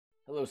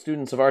Hello,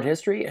 students of art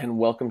history, and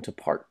welcome to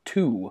part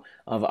 2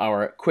 of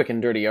our Quick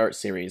and Dirty Art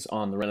series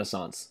on the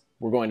Renaissance.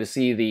 We're going to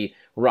see the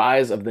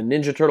rise of the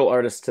Ninja Turtle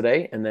artists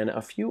today, and then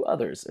a few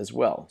others as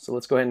well. So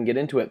let's go ahead and get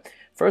into it.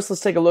 First,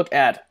 let's take a look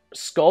at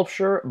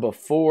sculpture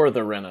before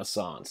the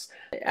Renaissance.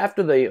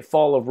 After the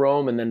fall of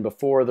Rome and then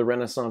before the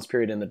Renaissance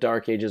period in the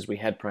Dark Ages, we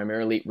had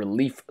primarily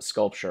relief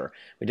sculpture.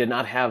 We did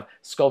not have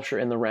sculpture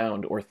in the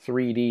round or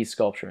 3D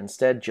sculpture.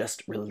 Instead,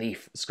 just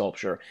relief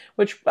sculpture,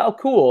 which, while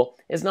cool,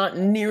 is not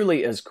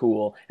nearly as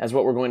cool as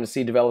what we're going to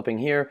see developing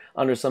here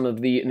under some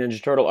of the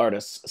Ninja Turtle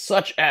artists,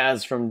 such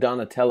as from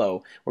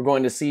Donatello. We're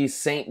going to see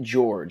St.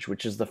 George,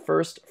 which is the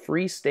first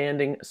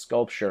freestanding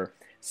sculpture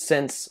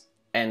since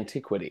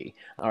antiquity.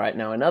 All right,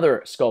 now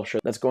another sculpture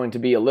that's going to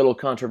be a little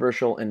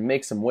controversial and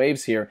make some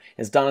waves here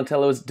is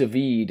Donatello's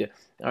David.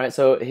 All right,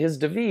 so his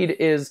David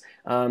is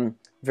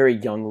very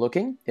young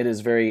looking. It is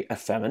very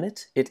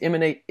effeminate. It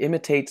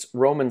imitates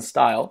Roman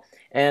style,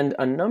 and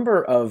a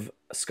number of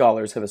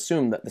scholars have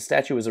assumed that the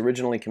statue was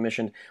originally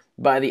commissioned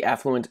by the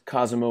affluent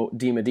Cosimo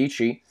de'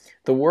 Medici.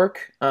 The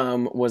work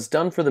was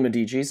done for the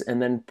Medicis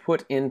and then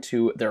put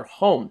into their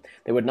home.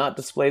 They would not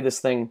display this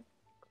thing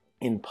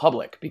in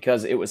public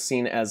because it was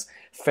seen as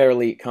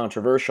fairly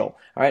controversial.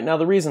 All right, now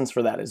the reasons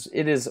for that is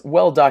it is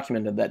well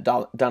documented that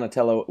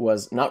Donatello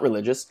was not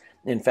religious.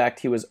 In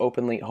fact, he was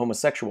openly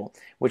homosexual,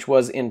 which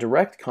was in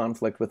direct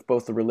conflict with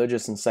both the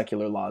religious and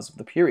secular laws of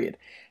the period.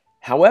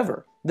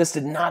 However, this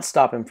did not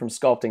stop him from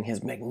sculpting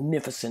his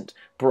magnificent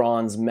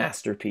bronze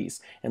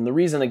masterpiece. And the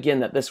reason, again,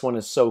 that this one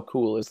is so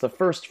cool is the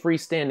first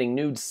freestanding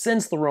nude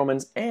since the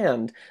Romans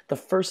and the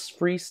first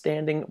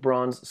freestanding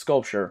bronze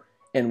sculpture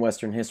in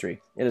Western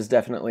history. It is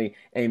definitely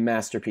a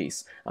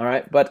masterpiece. All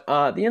right, but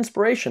the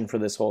inspiration for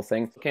this whole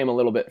thing came a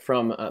little bit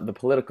from the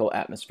political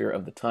atmosphere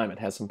of the time. It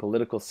has some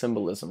political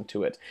symbolism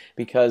to it,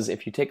 because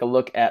if you take a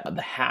look at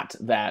the hat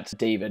that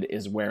David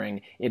is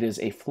wearing, it is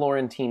a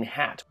Florentine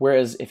hat,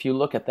 whereas if you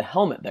look at the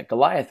helmet that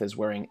Goliath is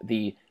wearing,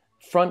 the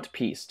front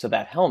piece to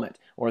that helmet,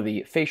 or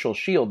the facial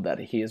shield that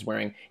he is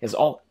wearing, is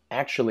all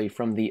actually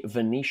from the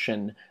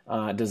Venetian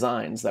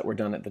designs that were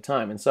done at the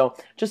time. And so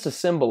just a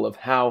symbol of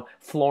how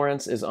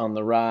Florence is on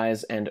the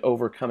rise and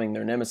overcoming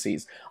their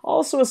nemesis.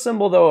 Also a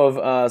symbol, though,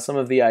 of some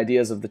of the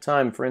ideas of the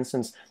time. For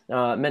instance,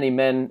 many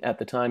men at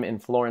the time in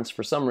Florence,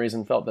 for some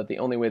reason, felt that the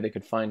only way they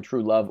could find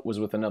true love was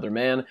with another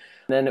man.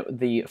 Then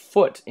the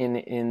foot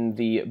in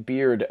the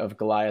beard of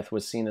Goliath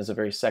was seen as a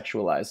very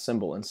sexualized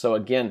symbol. And so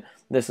again,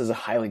 this is a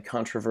highly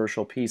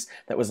controversial piece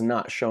that was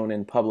not shown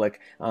in public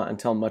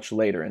until much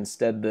later.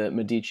 Instead, the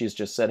Medicis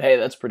just said, hey,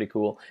 that's pretty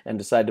cool, and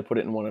decided to put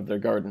it in one of their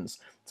gardens.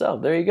 So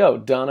there you go,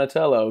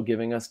 Donatello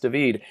giving us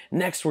David.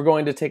 Next, we're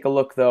going to take a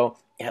look, though,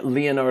 at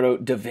Leonardo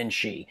da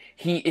Vinci.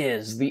 He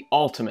is the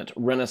ultimate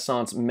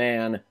Renaissance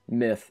man,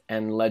 myth,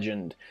 and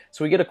legend.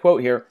 So we get a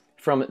quote here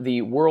from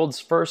the world's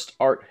first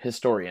art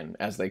historian,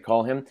 as they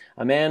call him,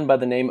 a man by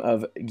the name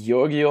of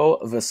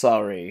Giorgio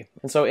Vasari.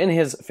 And so in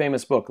his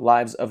famous book,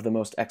 Lives of the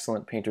Most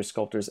Excellent Painters,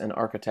 Sculptors, and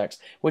Architects,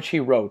 which he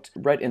wrote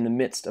right in the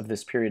midst of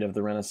this period of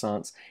the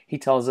Renaissance, he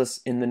tells us,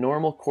 in the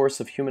normal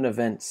course of human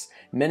events,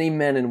 many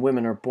men and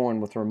women are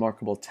born with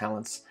remarkable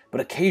talents,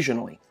 but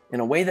occasionally, in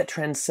a way that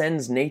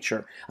transcends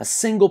nature, a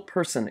single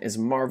person is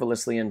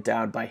marvelously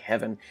endowed by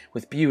heaven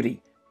with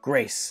beauty,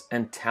 grace,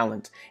 and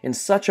talent in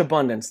such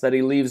abundance that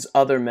he leaves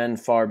other men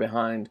far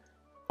behind.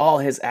 All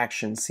his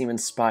actions seem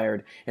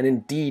inspired, and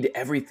indeed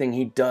everything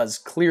he does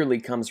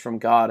clearly comes from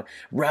God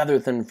rather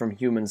than from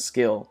human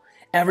skill.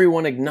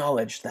 Everyone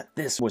acknowledged that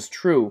this was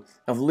true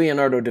of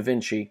Leonardo da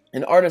Vinci,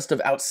 an artist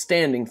of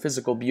outstanding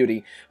physical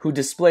beauty, who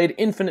displayed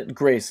infinite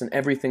grace in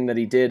everything that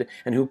he did,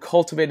 and who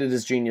cultivated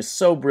his genius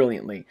so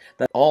brilliantly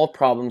that all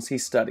problems he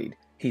studied,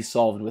 he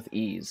solved with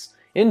ease.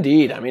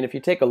 Indeed, I mean, if you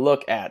take a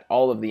look at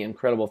all of the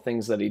incredible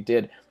things that he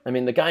did, I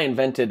mean, the guy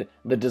invented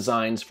the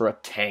designs for a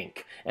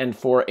tank and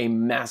for a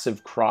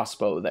massive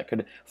crossbow that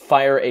could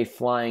fire a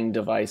flying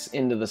device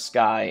into the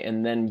sky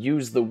and then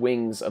use the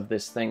wings of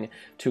this thing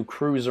to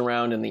cruise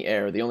around in the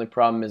air. The only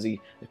problem is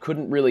he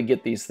couldn't really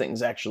get these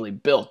things actually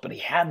built, but he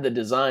had the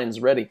designs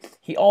ready.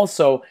 He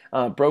also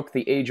broke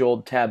the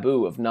age-old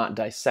taboo of not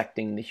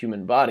dissecting the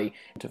human body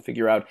to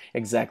figure out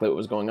exactly what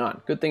was going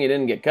on. Good thing he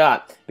didn't get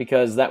caught,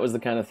 because that was the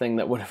kind of thing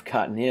that would have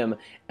gotten him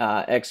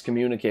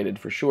excommunicated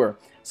for sure.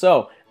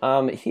 So,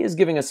 he is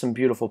giving us some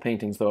beautiful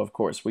paintings, though, of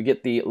course. We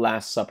get the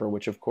Last Supper,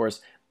 which, of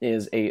course,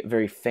 is a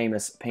very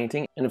famous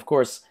painting, and, of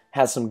course,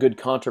 has some good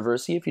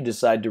controversy if you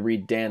decide to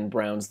read Dan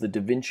Brown's The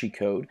Da Vinci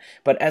Code.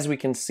 But as we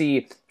can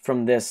see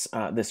from this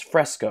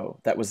fresco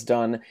that was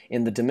done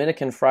in the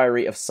Dominican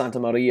Friary of Santa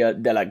Maria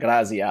della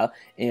Grazia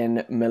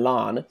in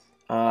Milan,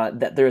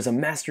 that there is a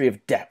mastery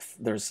of depth.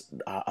 There's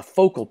a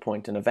focal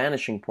point and a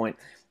vanishing point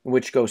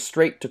which goes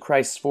straight to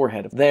Christ's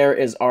forehead. There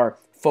is our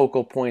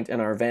focal point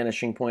and our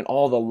vanishing point.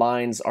 All the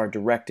lines are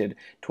directed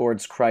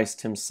towards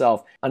Christ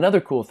himself. Another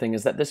cool thing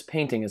is that this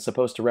painting is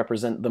supposed to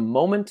represent the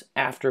moment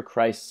after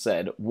Christ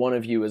said, "One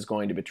of you is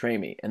going to betray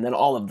me." And then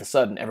all of a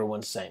sudden,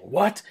 everyone's saying,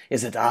 "What?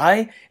 Is it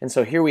I?" And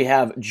so here we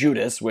have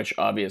Judas, which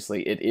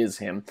obviously it is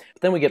him.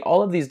 But then we get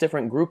all of these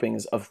different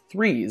groupings of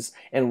threes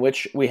in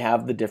which we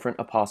have the different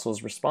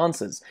apostles'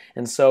 responses.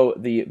 And so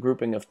the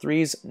grouping of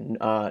threes,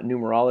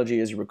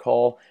 numerology, as you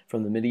recall,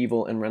 from the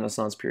medieval and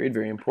Renaissance period,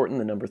 very important.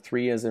 The number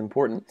 3 is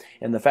important.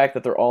 And the fact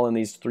that they're all in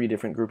these 3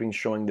 different groupings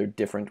showing their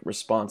different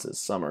responses.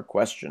 Some are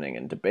questioning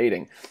and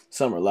debating.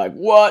 Some are like,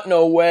 "What?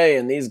 No way."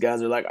 And these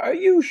guys are like, "Are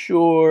you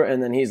sure?"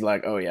 And then he's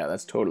like, "Oh yeah,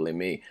 that's totally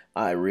me.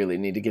 I really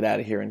need to get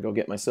out of here and go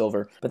get my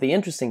silver." But the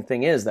interesting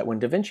thing is that when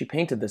Da Vinci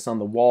painted this on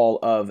the wall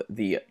of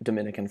the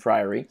Dominican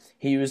friary,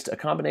 he used a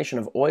combination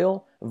of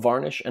oil,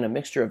 varnish, and a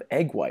mixture of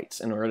egg whites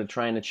in order to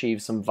try and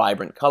achieve some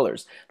vibrant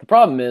colors. The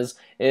problem is,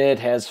 it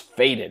has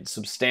faded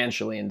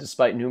substantially, and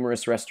despite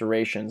numerous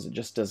restorations, it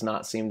just does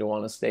not seem to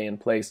want to stay in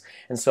place.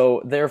 And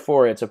so,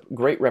 therefore, it's a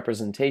great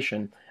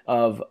representation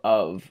of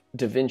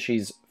Da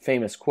Vinci's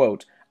famous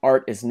quote,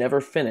 "Art is never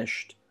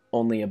finished,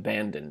 only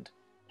abandoned."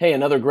 Hey,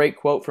 another great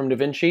quote from Da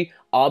Vinci,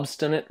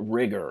 "Obstinate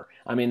rigor."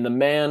 I mean, the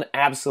man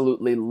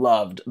absolutely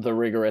loved the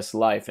rigorous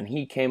life, and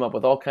he came up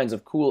with all kinds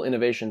of cool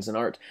innovations in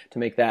art to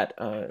make that,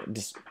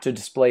 to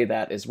display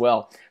that as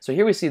well. So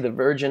here we see the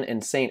Virgin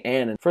and Saint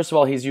Anne, and first of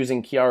all, he's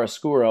using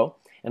chiaroscuro.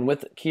 And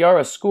with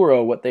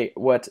chiaroscuro,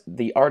 what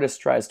the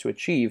artist tries to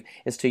achieve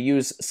is to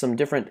use some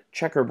different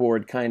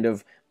checkerboard kind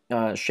of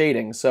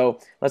shading. So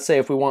let's say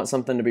if we want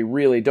something to be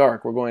really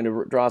dark, we're going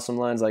to draw some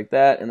lines like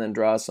that, and then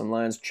draw some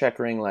lines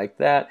checkering like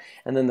that.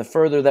 And then the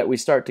further that we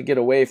start to get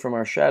away from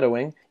our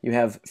shadowing, you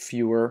have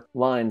fewer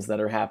lines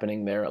that are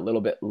happening there, a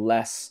little bit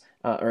less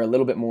or a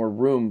little bit more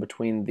room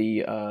between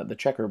the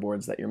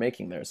checkerboards that you're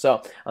making there.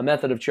 So a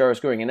method of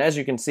chiaroscuring. And as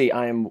you can see,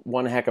 I am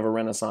one heck of a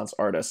Renaissance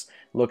artist,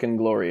 looking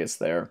glorious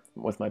there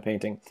with my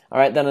painting. All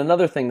right, then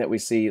another thing that we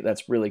see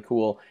that's really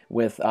cool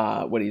with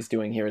what he's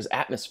doing here is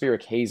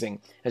atmospheric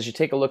hazing. As you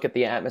take a look at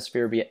the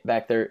atmosphere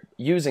back there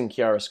using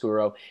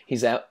chiaroscuro,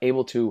 he's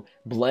able to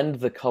blend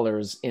the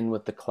colors in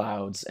with the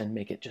clouds and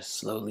make it just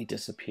slowly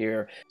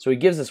disappear. So he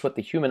gives us what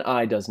the human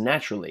eye does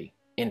naturally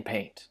in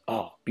paint.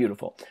 Oh,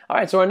 beautiful. All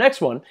right, so our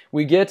next one,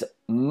 we get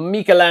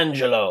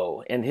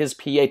Michelangelo and his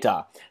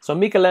Pieta. So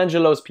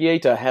Michelangelo's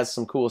Pieta has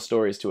some cool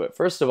stories to it.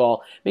 First of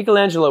all,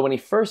 Michelangelo, when he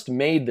first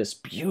made this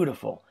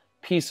beautiful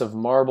piece of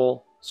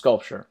marble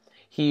sculpture,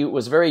 he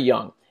was very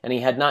young, and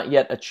he had not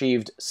yet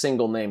achieved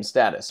single name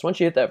status.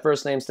 Once you hit that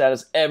first name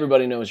status,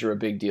 everybody knows you're a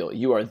big deal.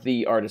 You are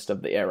the artist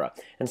of the era.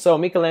 And so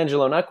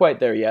Michelangelo, not quite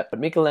there yet,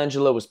 but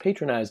Michelangelo was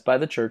patronized by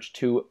the church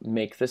to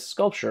make this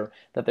sculpture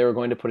that they were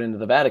going to put into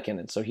the Vatican.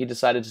 And so he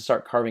decided to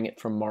start carving it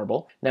from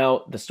marble.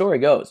 Now, the story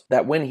goes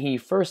that when he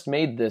first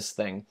made this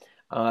thing,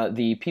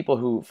 the people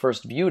who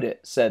first viewed it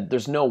said,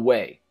 "There's no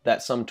way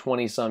that some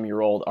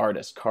 20-some-year-old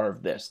artist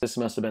carved this. This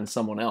must have been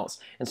someone else."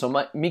 And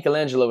so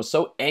Michelangelo was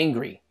so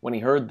angry when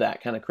he heard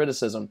that kind of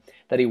criticism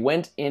that he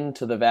went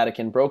into the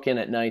Vatican, broke in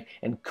at night,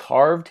 and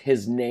carved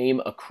his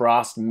name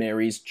across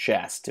Mary's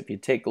chest. If you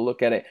take a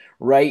look at it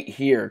right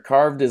here,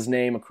 carved his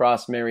name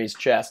across Mary's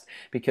chest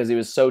because he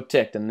was so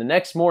ticked. And the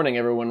next morning,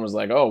 everyone was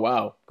like, "Oh,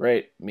 wow,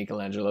 great,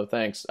 Michelangelo,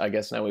 thanks. I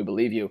guess now we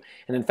believe you."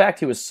 And in fact,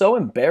 he was so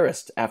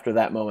embarrassed after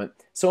that moment,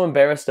 so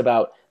embarrassed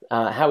about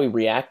how he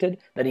reacted,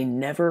 that he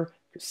never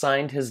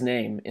signed his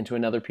name into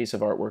another piece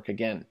of artwork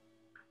again.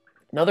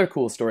 Another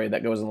cool story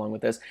that goes along with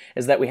this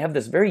is that we have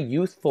this very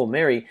youthful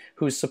Mary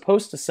who's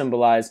supposed to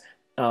symbolize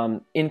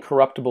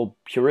incorruptible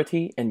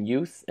purity and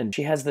youth, and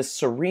she has this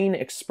serene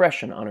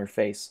expression on her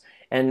face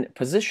and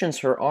positions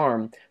her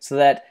arm so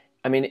that,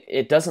 I mean,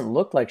 it doesn't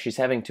look like she's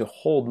having to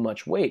hold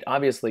much weight.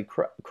 Obviously,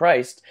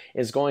 Christ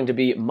is going to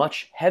be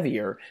much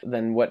heavier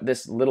than what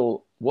this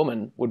little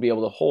woman would be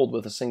able to hold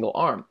with a single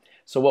arm.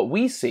 So what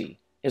we see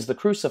is the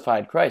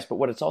crucified Christ, but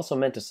what it's also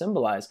meant to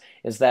symbolize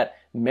is that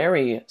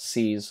Mary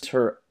sees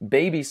her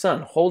baby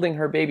son, holding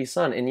her baby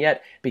son, and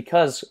yet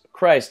because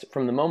Christ,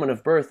 from the moment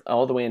of birth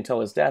all the way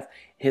until his death,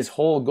 his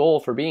whole goal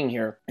for being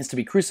here is to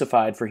be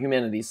crucified for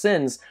humanity's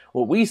sins,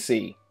 what we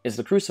see is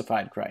the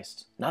crucified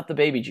Christ, not the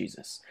baby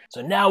Jesus.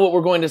 So now what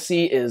we're going to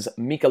see is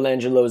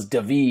Michelangelo's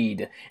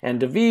David. And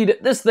David,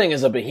 this thing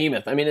is a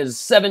behemoth. I mean, it is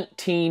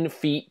 17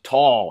 feet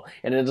tall,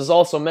 and it is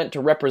also meant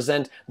to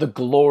represent the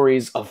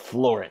glories of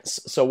Florence.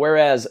 So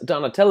whereas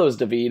Donatello's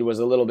David was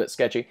a little bit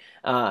sketchy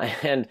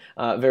and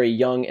very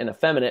young and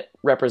effeminate,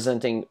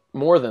 representing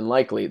more than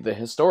likely the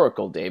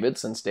historical David,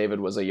 since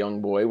David was a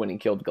young boy when he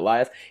killed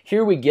Goliath,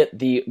 here we get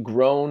the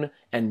grown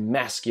and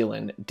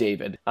masculine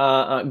David.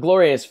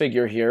 Glorious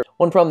figure here.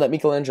 One problem that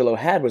Michelangelo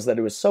had was that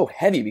it was so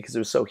heavy because it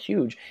was so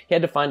huge, he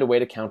had to find a way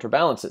to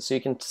counterbalance it. So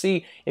you can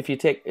see, if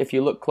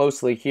you look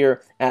closely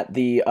here at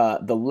the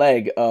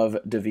leg of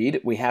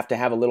David, we have to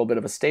have a little bit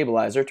of a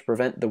stabilizer to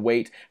prevent the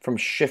weight from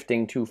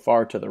shifting too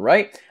far to the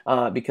right,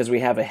 because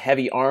we have a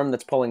heavy arm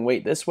that's pulling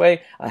weight this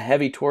way, a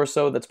heavy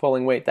torso that's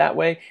pulling weight that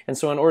way, and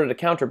so in order order to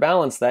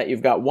counterbalance that,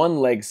 you've got one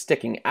leg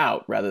sticking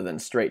out rather than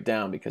straight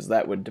down, because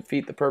that would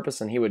defeat the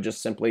purpose and he would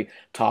just simply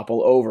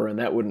topple over, and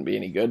that wouldn't be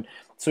any good.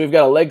 So we've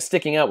got a leg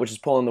sticking out, which is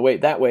pulling the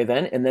weight that way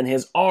then, and then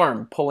his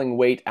arm pulling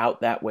weight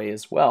out that way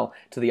as well,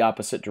 to the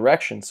opposite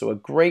direction. So a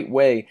great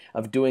way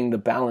of doing the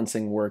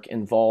balancing work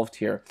involved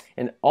here.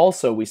 And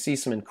also we see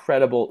some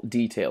incredible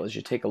detail as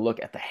you take a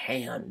look at the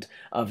hand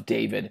of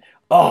David.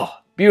 Oh,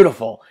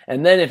 beautiful.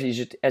 And then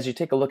as you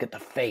take a look at the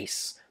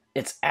face,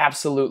 it's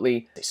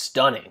absolutely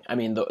stunning. I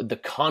mean, the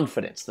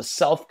confidence, the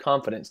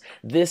self-confidence.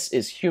 This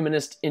is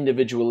humanist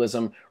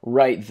individualism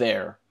right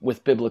there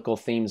with biblical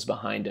themes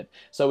behind it.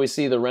 So we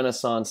see the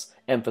Renaissance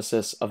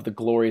emphasis of the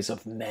glories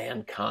of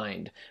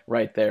mankind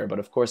right there. But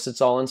of course,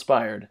 it's all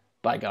inspired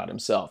by God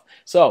himself.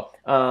 So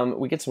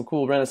we get some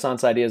cool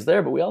Renaissance ideas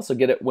there, but we also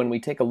get it when we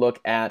take a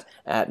look at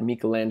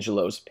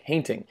Michelangelo's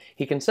painting.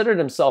 He considered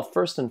himself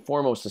first and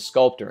foremost a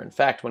sculptor. In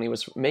fact, when he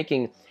was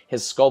making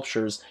his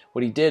sculptures,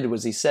 what he did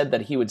was he said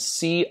that he would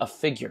see a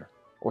figure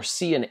or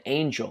see an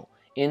angel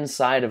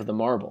inside of the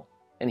marble,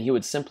 and he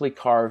would simply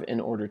carve in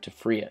order to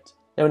free it.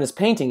 Now in his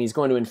painting, he's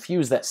going to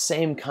infuse that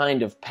same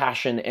kind of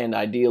passion and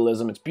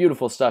idealism. It's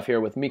beautiful stuff here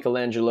with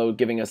Michelangelo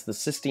giving us the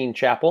Sistine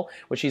Chapel,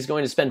 which he's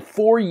going to spend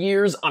 4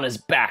 years on his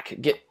back,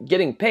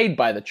 getting paid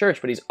by the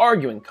church, but he's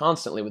arguing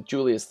constantly with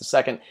Julius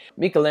II.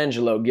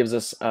 Michelangelo gives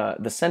us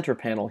the center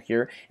panel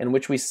here, in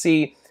which we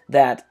see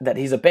that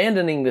he's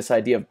abandoning this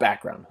idea of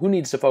background. Who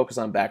needs to focus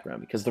on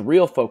background? Because the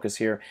real focus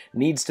here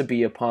needs to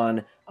be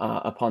upon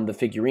the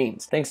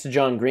figurines. Thanks to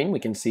John Green, we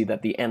can see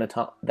that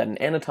an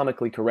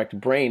anatomically correct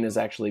brain is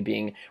actually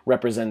being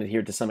represented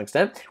here to some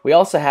extent. We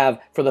also have,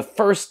 for the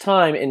first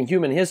time in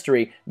human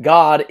history,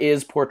 God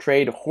is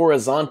portrayed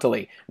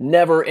horizontally.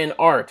 Never in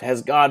art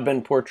has God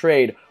been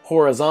portrayed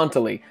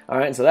horizontally. All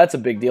right, so that's a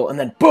big deal. And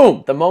then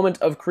boom, the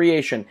moment of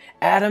creation.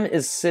 Adam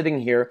is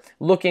sitting here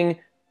looking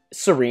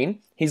serene.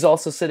 He's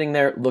also sitting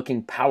there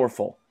looking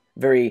powerful,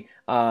 very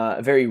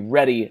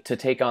ready to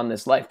take on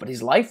this life, but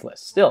he's lifeless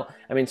still.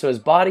 I mean, so his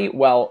body,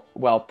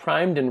 while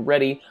primed and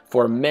ready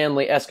for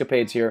manly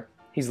escapades here,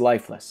 he's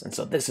lifeless. And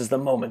so this is the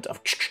moment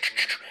of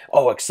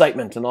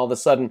excitement, and all of a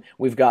sudden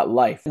we've got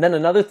life. And then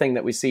another thing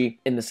that we see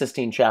in the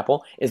Sistine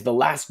Chapel is the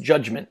Last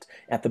Judgment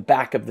at the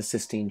back of the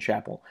Sistine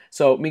Chapel.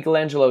 So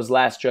Michelangelo's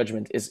Last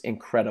Judgment is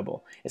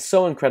incredible. It's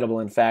so incredible,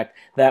 in fact,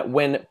 that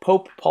when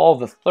Pope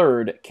Paul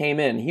III came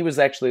in, he was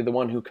actually the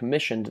one who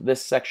commissioned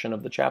this section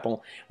of the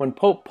chapel. When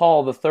Pope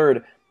Paul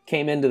III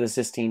came into the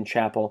Sistine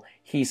Chapel,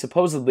 he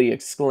supposedly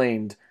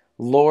exclaimed,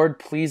 "Lord,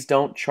 please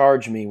don't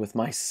charge me with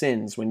my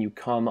sins when you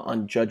come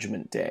on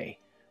Judgment Day."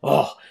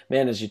 Oh,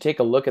 man, as you take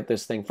a look at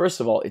this thing, first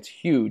of all, it's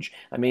huge.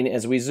 I mean,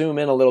 as we zoom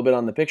in a little bit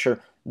on the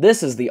picture,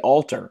 this is the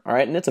altar, all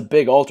right? And it's a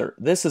big altar.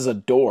 This is a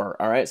door,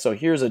 all right? So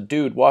here's a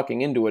dude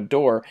walking into a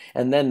door,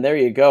 and then there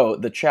you go.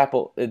 The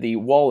chapel, the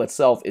wall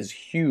itself is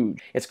huge.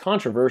 It's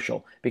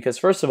controversial because,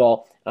 first of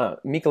all,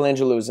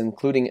 Michelangelo is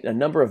including a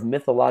number of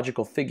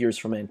mythological figures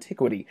from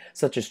antiquity,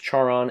 such as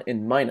Charon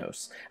and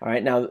Minos. All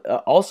right, now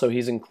also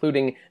he's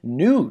including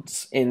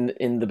nudes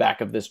in the back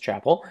of this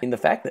chapel. And the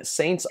fact that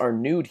saints are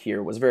nude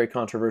here was very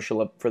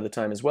controversial for the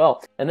time as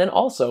well. And then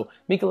also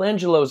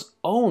Michelangelo's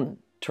own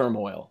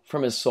turmoil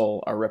from his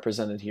soul are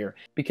represented here,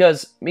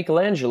 because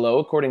Michelangelo,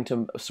 according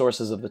to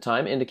sources of the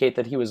time, indicate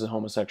that he was a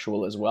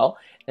homosexual as well,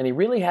 and he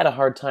really had a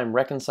hard time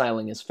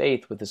reconciling his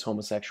faith with his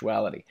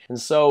homosexuality. And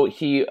so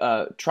he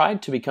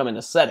tried to become an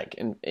ascetic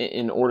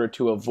in order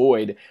to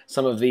avoid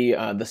some of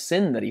the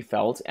sin that he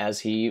felt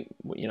as he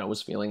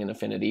was feeling an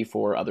affinity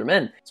for other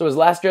men. So his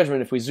Last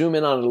Judgment, if we zoom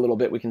in on it a little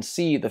bit, we can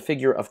see the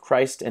figure of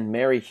Christ and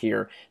Mary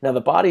here. Now the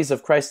bodies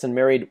of Christ and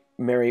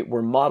Mary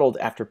were modeled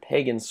after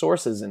pagan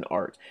sources in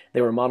art.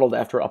 They were modeled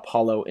after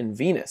Apollo and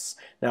Venus.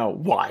 Now,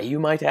 why, you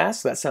might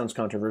ask? That sounds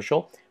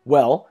controversial.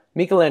 Well,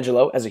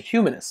 Michelangelo, as a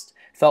humanist,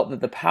 felt that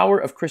the power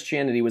of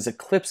Christianity was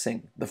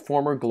eclipsing the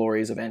former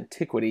glories of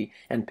antiquity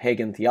and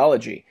pagan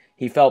theology.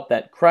 He felt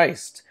that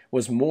Christ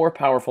was more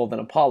powerful than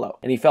Apollo,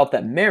 and he felt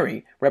that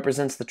Mary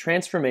represents the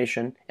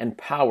transformation and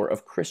power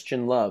of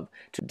Christian love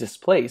to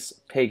displace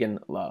pagan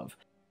love.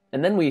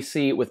 And then we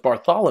see with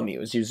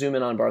Bartholomew, as you zoom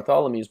in on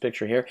Bartholomew's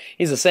picture here,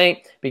 he's a saint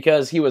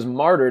because he was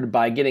martyred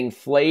by getting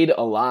flayed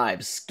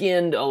alive,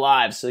 skinned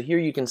alive. So here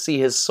you can see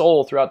his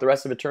soul throughout the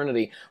rest of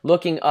eternity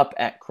looking up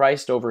at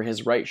Christ over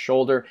his right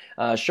shoulder,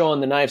 showing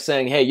the knife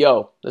saying, "Hey,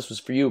 yo, this was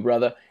for you,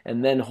 brother,"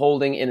 and then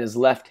holding in his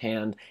left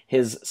hand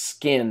his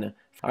skin.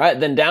 All right,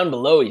 then down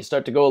below, you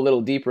start to go a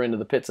little deeper into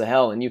the pits of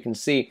hell, and you can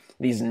see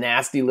these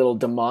nasty little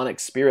demonic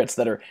spirits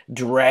that are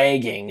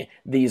dragging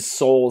these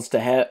souls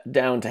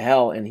down to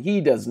hell, and he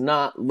does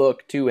not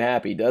look too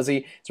happy, does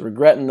he? He's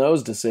regretting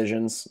those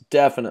decisions,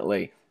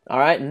 definitely. All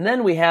right, and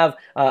then we have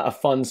a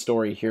fun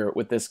story here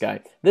with this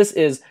guy. This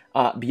is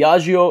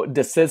Biagio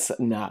de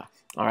Cesena.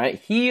 All right,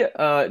 he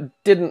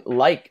didn't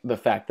like the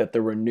fact that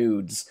there were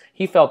nudes.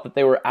 He felt that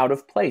they were out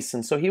of place,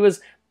 and so he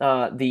was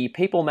the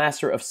papal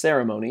master of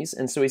ceremonies,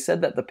 and so he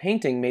said that the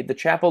painting made the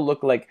chapel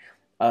look like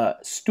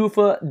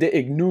stufa de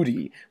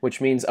ignudi,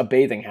 which means a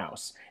bathing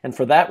house. And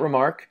for that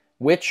remark,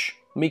 which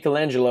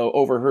Michelangelo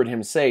overheard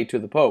him say to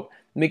the Pope,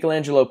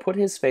 Michelangelo put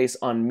his face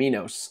on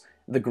Minos,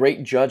 the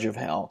great judge of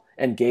hell,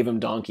 and gave him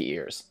donkey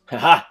ears.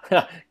 Ha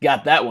ha!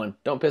 Got that one.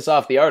 Don't piss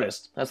off the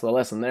artist. That's the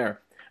lesson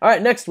there. All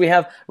right, next we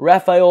have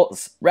Raphael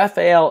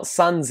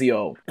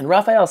Sanzio. And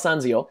Raphael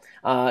Sanzio,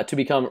 to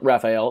become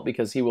Raphael,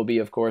 because he will be,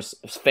 of course,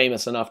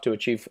 famous enough to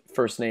achieve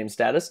first name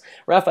status.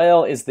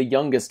 Raphael is the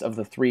youngest of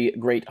the three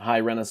great High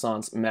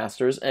Renaissance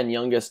masters and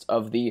youngest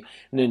of the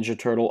Ninja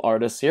Turtle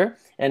artists here.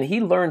 And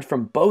he learned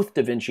from both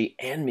Da Vinci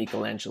and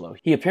Michelangelo.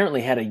 He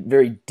apparently had a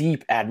very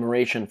deep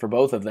admiration for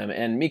both of them.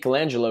 And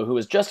Michelangelo, who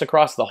was just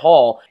across the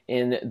hall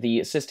in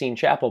the Sistine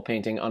Chapel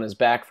painting on his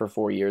back for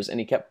 4 years, and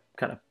he kept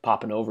kind of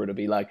popping over to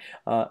be like,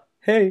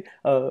 hey,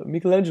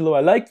 Michelangelo,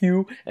 I like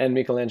you. And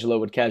Michelangelo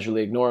would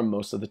casually ignore him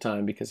most of the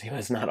time because he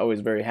was not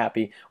always very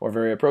happy or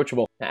very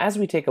approachable. Now, as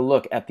we take a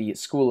look at the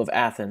School of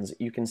Athens,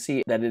 you can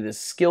see that it is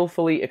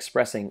skillfully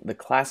expressing the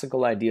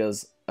classical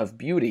ideas of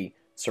beauty,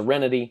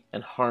 serenity,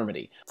 and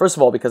harmony. First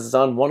of all, because it's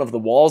on one of the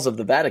walls of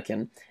the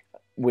Vatican,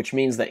 which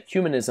means that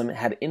humanism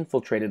had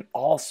infiltrated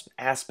all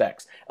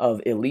aspects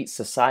of elite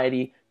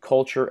society,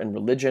 culture, and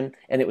religion,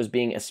 and it was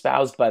being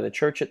espoused by the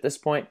church at this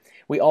point.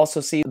 We also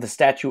see the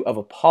statue of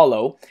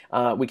Apollo.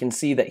 We can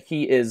see that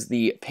he is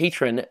the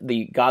patron,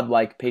 the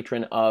godlike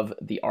patron of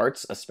the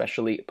arts,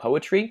 especially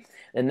poetry.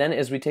 And then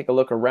as we take a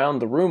look around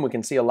the room, we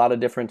can see a lot of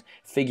different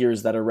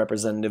figures that are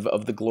representative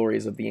of the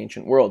glories of the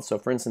ancient world. So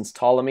for instance,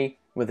 Ptolemy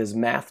with his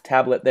math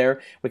tablet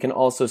there. We can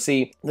also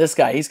see this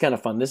guy, he's kind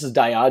of fun. This is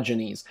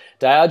Diogenes.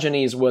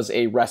 Diogenes was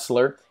a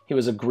wrestler. He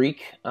was a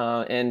Greek,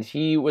 and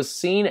he was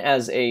seen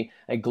as a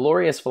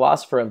glorious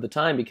philosopher of the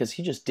time because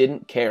he just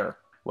didn't care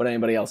what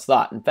anybody else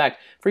thought. In fact,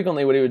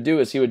 frequently what he would do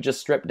is he would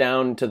just strip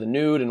down to the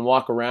nude and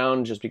walk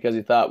around just because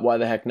he thought, why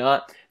the heck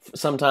not?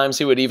 Sometimes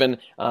he would even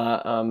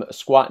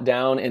squat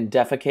down and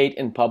defecate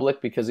in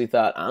public because he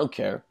thought, I don't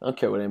care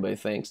what anybody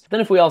thinks. Then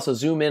if we also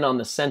zoom in on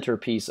the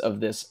centerpiece of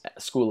this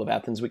School of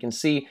Athens, we can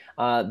see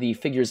the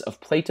figures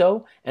of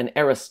Plato and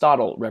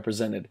Aristotle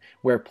represented,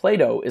 where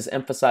Plato is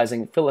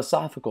emphasizing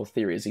philosophical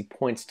theories. He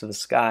points to the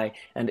sky,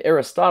 and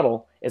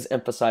Aristotle is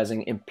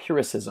emphasizing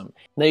empiricism.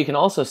 Now you can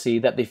also see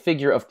that the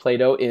figure of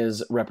Plato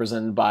is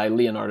represented by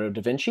Leonardo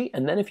da Vinci,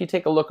 and then if you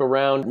take a look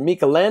around,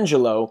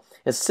 Michelangelo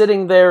is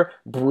sitting there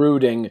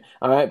brooding,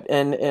 all right?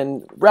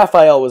 And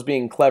Raphael was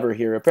being clever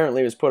here.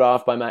 Apparently he was put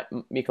off by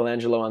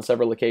Michelangelo on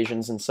several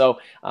occasions, and so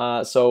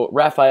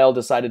Raphael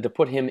decided to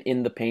put him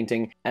in the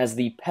painting as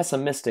the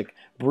pessimistic,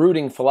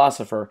 brooding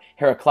philosopher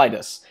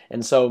Heraclitus.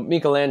 And so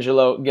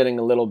Michelangelo getting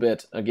a little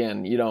bit,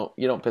 again, you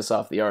don't piss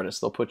off the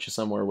artist. They'll put you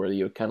somewhere where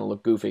you kind of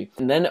look goofy.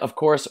 And then, of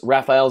course,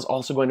 Raphael is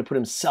also going to put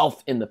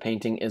himself in the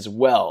painting as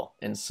well.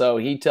 And so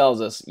he tells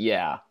us,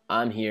 yeah,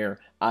 I'm here,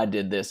 I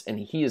did this, and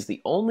he is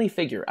the only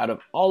figure out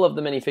of all of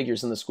the many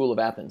figures in the School of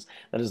Athens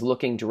that is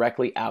looking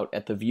directly out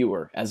at the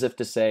viewer, as if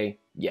to say,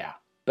 yeah,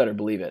 better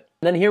believe it.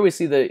 And then here we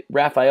see the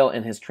Raphael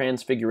and his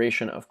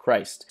transfiguration of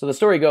Christ. So the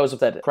story goes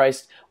that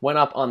Christ went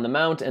up on the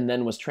mount and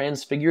then was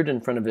transfigured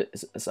in front of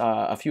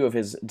a few of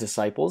his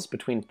disciples,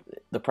 between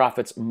the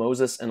prophets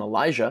Moses and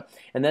Elijah.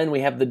 And then we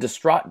have the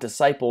distraught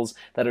disciples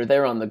that are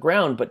there on the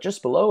ground, but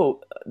just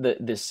below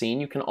this scene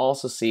you can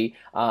also see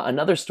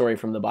another story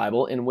from the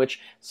Bible in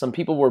which some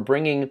people were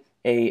bringing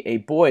a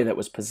boy that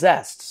was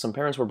possessed. Some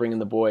parents were bringing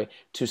the boy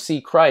to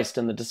see Christ,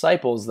 and the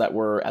disciples that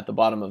were at the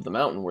bottom of the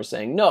mountain were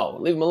saying, no,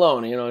 leave him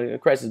alone. You know,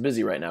 Christ is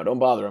busy right now. Don't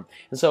bother him.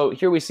 And so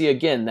here we see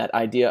again that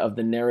idea of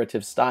the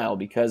narrative style,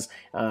 because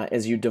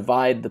as you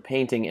divide the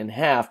painting in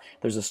half,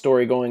 there's a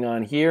story going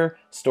on here,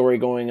 story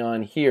going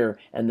on here,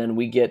 and then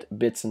we get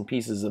bits and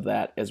pieces of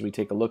that as we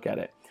take a look at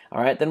it.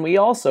 All right, then we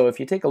also, if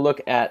you take a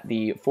look at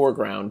the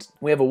foreground,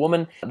 we have a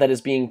woman that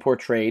is being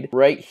portrayed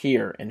right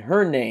here, and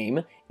her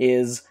name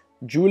is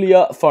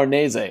Julia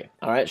Farnese.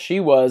 All right, she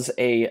was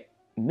a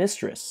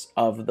mistress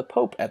of the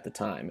Pope at the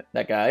time.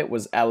 That guy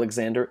was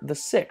Alexander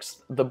VI,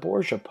 the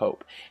Borgia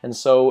Pope. And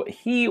so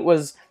he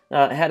was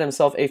had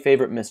himself a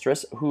favorite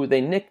mistress who they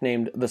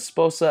nicknamed the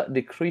Sposa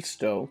di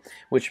Cristo,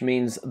 which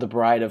means the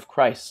bride of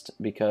Christ,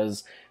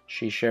 because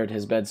she shared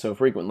his bed so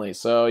frequently.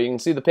 So you can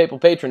see the papal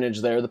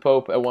patronage there. The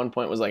Pope at one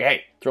point was like,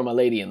 hey, throw my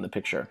lady in the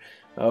picture.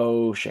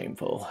 Oh,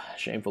 shameful.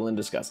 Shameful and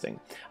disgusting.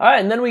 All right,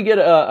 and then we get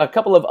a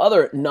couple of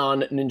other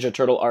non-Ninja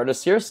Turtle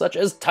artists here, such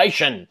as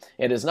Titian.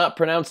 It is not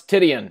pronounced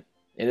Titian.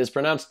 It is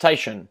pronounced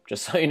Titian,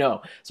 just so you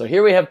know. So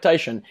here we have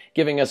Titian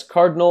giving us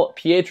Cardinal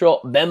Pietro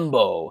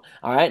Bembo.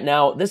 All right,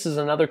 now this is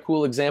another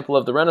cool example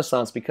of the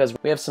Renaissance because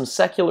we have some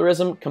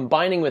secularism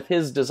combining with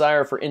his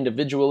desire for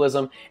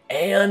individualism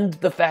and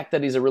the fact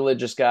that he's a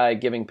religious guy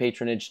giving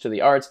patronage to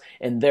the arts,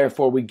 and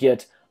therefore we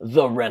get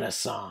the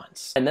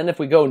Renaissance. And then if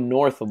we go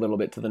north a little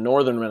bit to the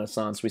Northern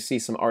Renaissance, we see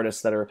some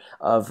artists that are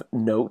of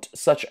note,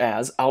 such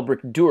as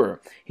Albrecht Dürer.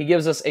 He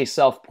gives us a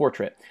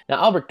self-portrait.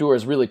 Now, Albrecht Dürer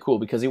is really cool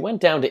because he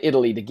went down to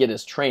Italy to get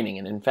his training,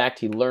 and in fact,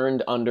 he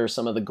learned under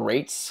some of the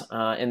greats,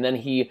 and then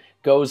he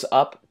goes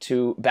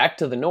back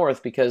to the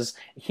north because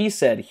he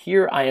said,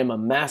 here I am a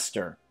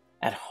master,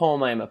 at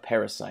home I am a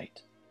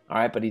parasite. All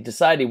right, but he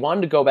decided he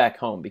wanted to go back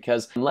home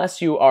because unless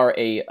you are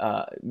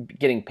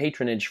getting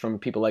patronage from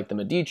people like the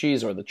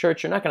Medicis or the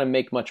church, you're not going to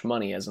make much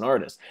money as an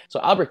artist. So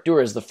Albrecht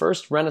Dürer is the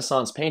first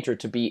Renaissance painter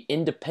to be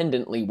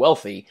independently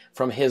wealthy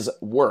from his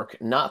work,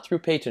 not through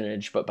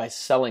patronage, but by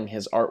selling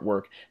his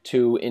artwork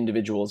to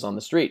individuals on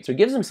the street. So he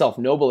gives himself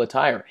noble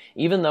attire.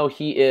 Even though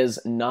he is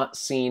not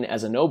seen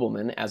as a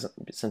nobleman,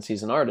 since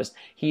he's an artist,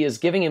 he is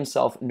giving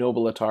himself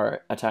noble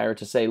attire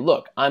to say,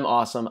 look, I'm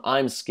awesome,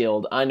 I'm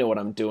skilled, I know what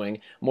I'm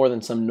doing, more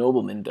than some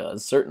nobleman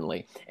does,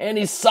 certainly. And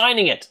he's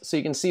signing it! So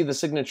you can see the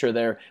signature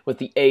there with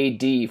the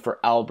AD for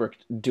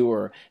Albrecht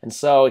Dürer. And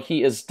so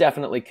he is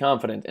definitely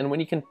confident. And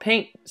when you can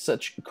paint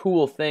such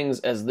cool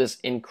things as this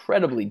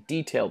incredibly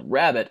detailed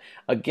rabbit,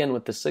 again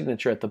with the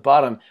signature at the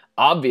bottom,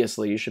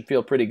 obviously you should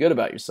feel pretty good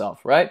about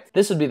yourself, right?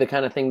 This would be the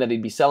kind of thing that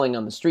he'd be selling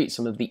on the street,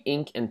 some of the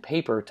ink and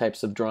paper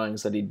types of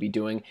drawings that he'd be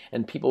doing,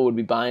 and people would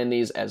be buying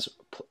these as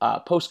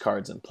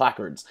postcards and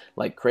placards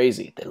like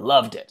crazy. They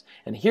loved it.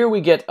 And here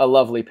we get a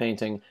lovely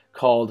painting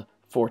called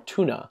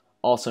Fortuna,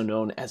 also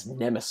known as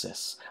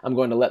Nemesis. I'm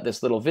going to let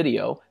this little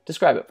video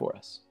describe it for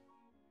us.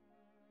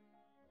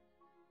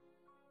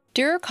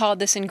 Dürer called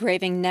this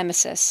engraving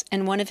Nemesis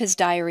in one of his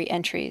diary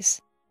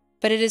entries,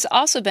 but it has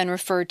also been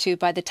referred to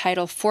by the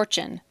title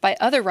Fortune by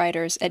other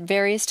writers at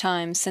various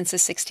times since the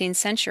 16th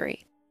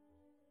century.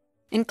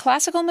 In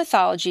classical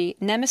mythology,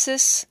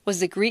 Nemesis was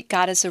the Greek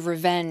goddess of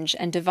revenge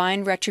and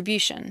divine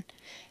retribution,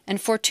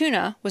 and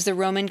Fortuna was the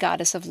Roman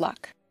goddess of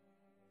luck.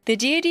 The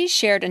deities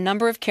shared a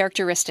number of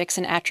characteristics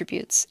and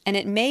attributes, and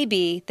it may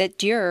be that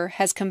Dürer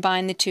has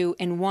combined the two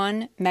in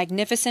one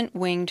magnificent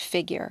winged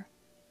figure.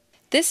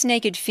 This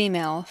naked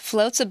female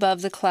floats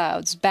above the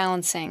clouds,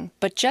 balancing,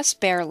 but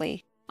just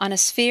barely, on a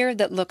sphere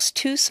that looks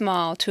too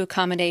small to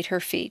accommodate her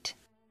feet.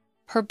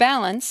 Her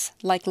balance,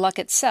 like luck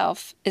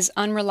itself, is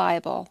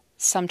unreliable.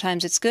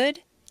 Sometimes it's good,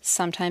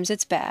 sometimes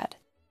it's bad.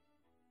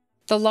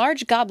 The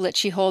large goblet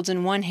she holds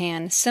in one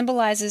hand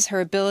symbolizes her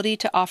ability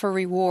to offer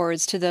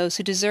rewards to those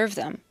who deserve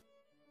them,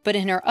 but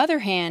in her other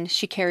hand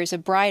she carries a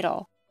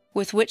bridle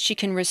with which she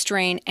can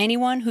restrain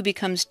anyone who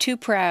becomes too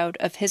proud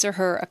of his or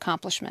her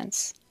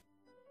accomplishments.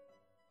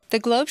 The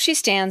globe she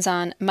stands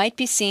on might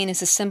be seen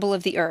as a symbol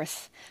of the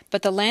earth,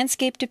 but the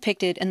landscape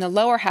depicted in the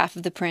lower half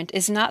of the print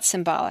is not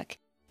symbolic.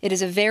 It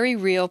is a very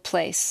real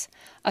place,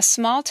 a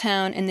small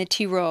town in the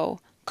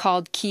Tyrol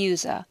called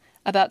Chiusa,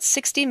 about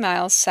 60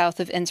 miles south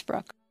of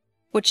Innsbruck,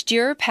 which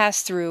Dürer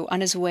passed through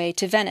on his way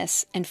to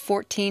Venice in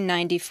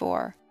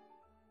 1494.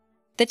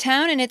 The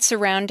town and its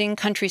surrounding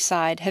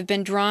countryside have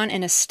been drawn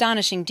in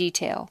astonishing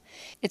detail,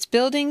 its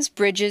buildings,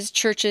 bridges,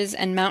 churches,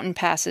 and mountain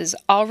passes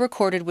all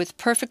recorded with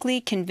perfectly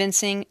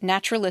convincing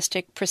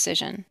naturalistic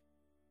precision.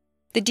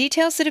 The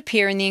details that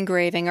appear in the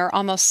engraving are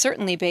almost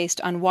certainly based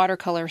on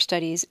watercolor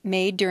studies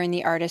made during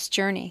the artist's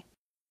journey.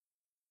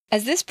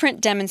 As this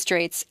print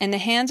demonstrates, in the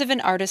hands of an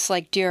artist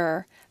like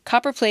Dürer,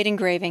 copperplate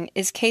engraving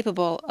is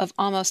capable of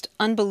almost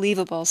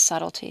unbelievable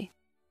subtlety.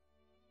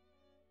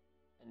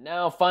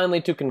 Now,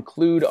 finally, to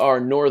conclude our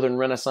Northern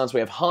Renaissance,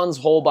 we have Hans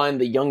Holbein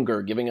the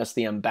Younger giving us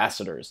the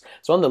ambassadors.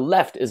 So on the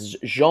left is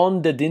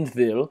Jean de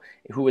Dintville,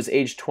 who was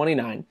aged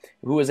 29,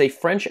 who was a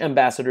French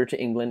ambassador to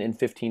England in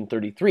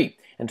 1533.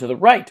 And to the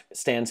right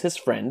stands his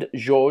friend,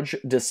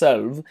 Georges de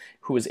Selve,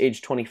 who was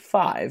aged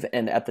 25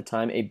 and at the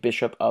time a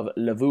bishop of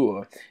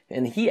Lavaur.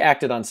 And he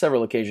acted on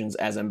several occasions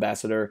as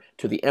ambassador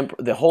to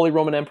the Holy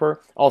Roman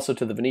Emperor, also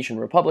to the Venetian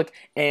Republic,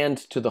 and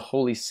to the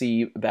Holy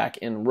See back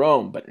in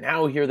Rome. But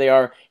now here they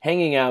are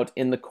hanging out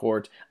in the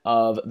court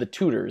of the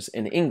Tudors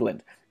in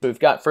England. So we've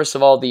got, first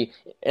of all, the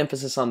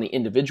emphasis on the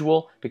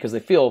individual, because they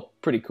feel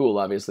pretty cool,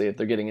 obviously, if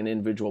they're getting an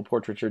individual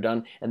portraiture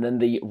done, and then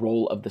the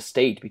role of the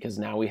state, because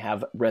now we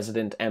have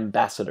resident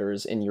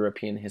ambassadors in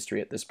European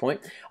history at this point.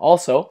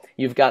 Also,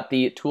 you've got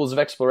the tools of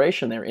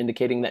exploration there,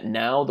 indicating that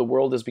now the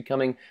world is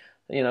becoming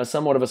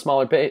somewhat of a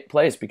smaller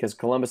place because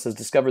Columbus has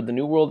discovered the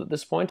New World at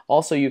this point.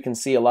 Also, you can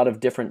see a lot of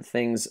different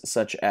things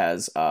such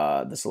as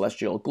the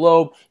celestial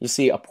globe. You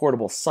see a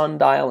portable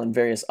sundial and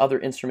various other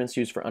instruments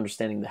used for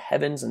understanding the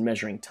heavens and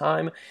measuring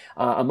time.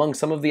 Among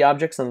some of the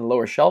objects on the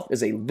lower shelf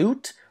is a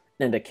lute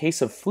and a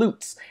case of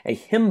flutes, a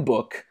hymn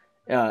book,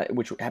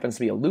 which happens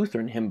to be a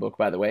Lutheran hymn book,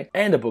 by the way,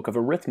 and a book of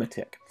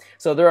arithmetic.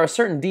 So there are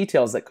certain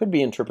details that could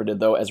be interpreted,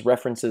 though, as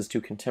references to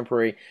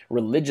contemporary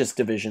religious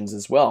divisions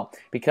as well,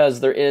 because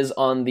there is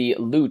on the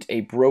lute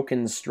a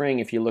broken string,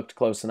 if you looked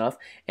close enough,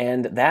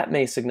 and that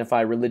may signify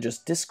religious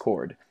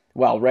discord,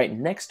 while right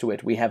next to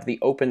it we have the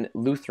open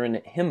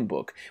Lutheran hymn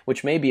book,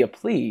 which may be a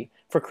plea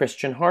for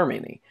Christian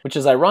harmony, which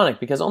is ironic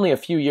because only a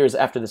few years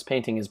after this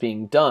painting is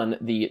being done,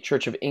 the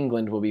Church of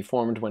England will be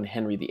formed when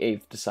Henry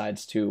VIII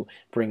decides to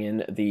bring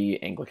in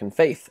the Anglican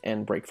faith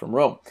and break from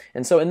Rome.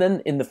 And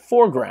then in the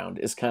foreground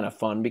is kind of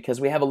fun because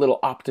we have a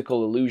little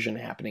optical illusion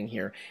happening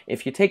here.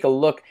 If you take a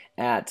look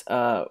at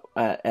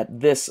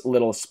this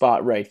little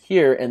spot right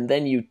here, and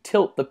then you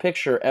tilt the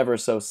picture ever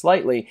so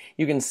slightly,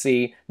 you can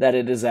see that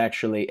it is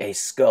actually a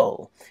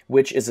skull,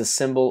 which is a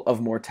symbol of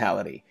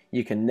mortality.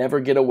 You can never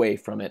get away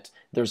from it.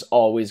 There's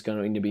always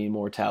going to be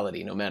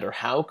mortality, no matter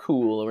how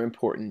cool or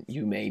important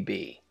you may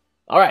be.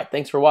 All right,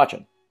 thanks for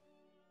watching.